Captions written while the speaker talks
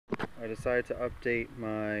I decided to update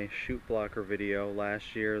my chute blocker video.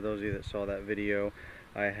 Last year, those of you that saw that video,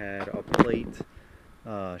 I had a plate,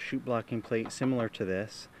 chute blocking plate similar to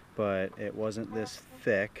this, but it wasn't this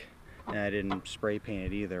thick, and I didn't spray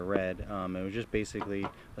paint it either red. It was just basically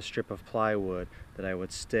a strip of plywood that I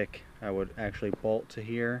would stick. I would actually bolt to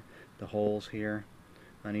here, the holes here.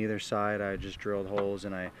 On either side I just drilled holes,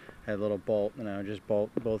 and I had a little bolt, and I would just bolt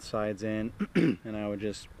both sides in and I would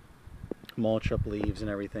just mulch up leaves and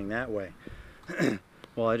everything that way.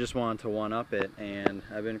 Well, I just wanted to one-up it, and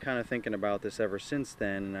I've been kind of thinking about this ever since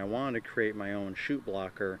then, and I wanted to create my own chute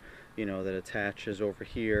blocker, you know, that attaches over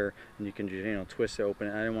here, and you can, you know, twist it open.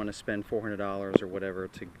 I didn't want to spend $400 or whatever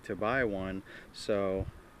to buy one, so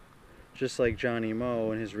just like Johnny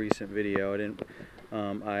Moe in his recent video,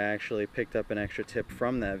 I actually picked up an extra tip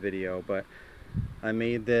from that video, but I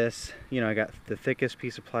made this, you know, I got the thickest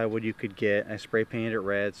piece of plywood you could get. I spray painted it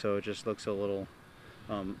red so it just looks a little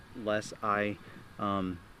less eye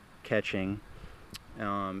catching,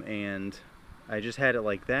 and I just had it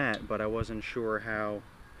like that, but I wasn't sure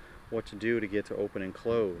what to do to get to open and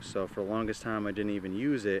close. So for the longest time I didn't even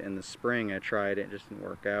use it. In the spring I tried it, just didn't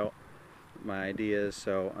work out, my ideas.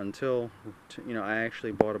 So until, you know, I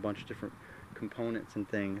actually bought a bunch of different components and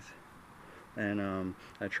things, and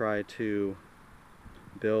I tried to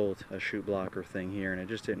build a chute blocker thing here, and it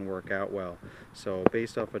just didn't work out well. So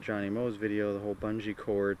based off of Johnny Moe's video, the whole bungee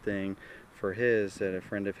cord thing for his, that a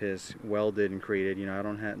friend of his welded and created, you know, I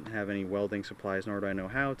don't have any welding supplies, nor do I know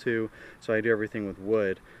how to, so I do everything with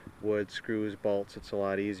wood, screws, bolts. It's a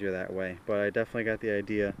lot easier that way. But I definitely got the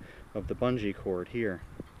idea of the bungee cord here.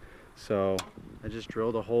 So I just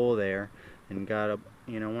drilled a hole there and got a,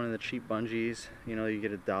 you know, one of the cheap bungees, you know, you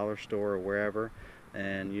get at a dollar store or wherever,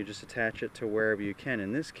 and you just attach it to wherever you can.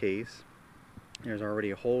 In this case, there's already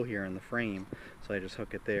a hole here in the frame, so I just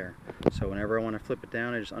hook it there. So whenever I want to flip it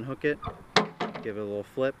down, I just unhook it, give it a little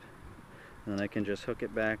flip, and then I can just hook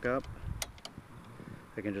it back up.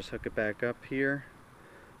 I can just hook it back up here,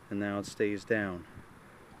 and now it stays down.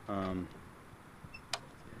 When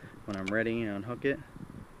I'm ready, I unhook it,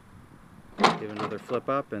 give another flip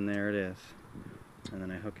up, and there it is. And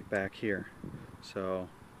then I hook it back here. So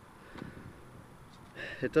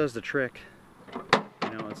it does the trick.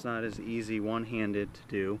 You know, it's not as easy one-handed to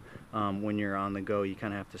do. When you're on the go, you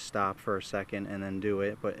kind of have to stop for a second and then do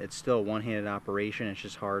it, but it's still a one-handed operation. It's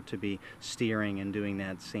just hard to be steering and doing that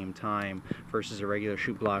at the same time versus a regular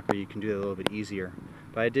chute blocker. You can do it a little bit easier.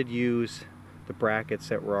 But I did use the brackets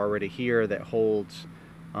that were already here that holds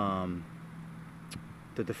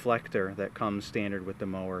the deflector that comes standard with the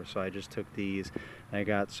mower. So I just took these, and I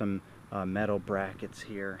got some metal brackets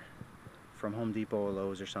here from Home Depot or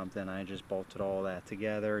Lowe's or something. I just bolted all that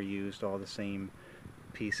together, used all the same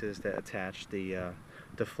pieces that attach the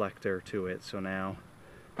deflector to it, so now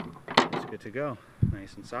it's good to go,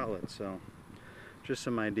 nice and solid. So just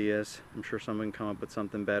some ideas. I'm sure someone can come up with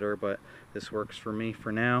something better, but this works for me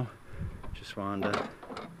for now. Just wanted to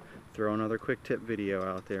throw another quick tip video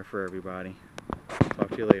out there for everybody. Talk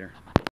to you later.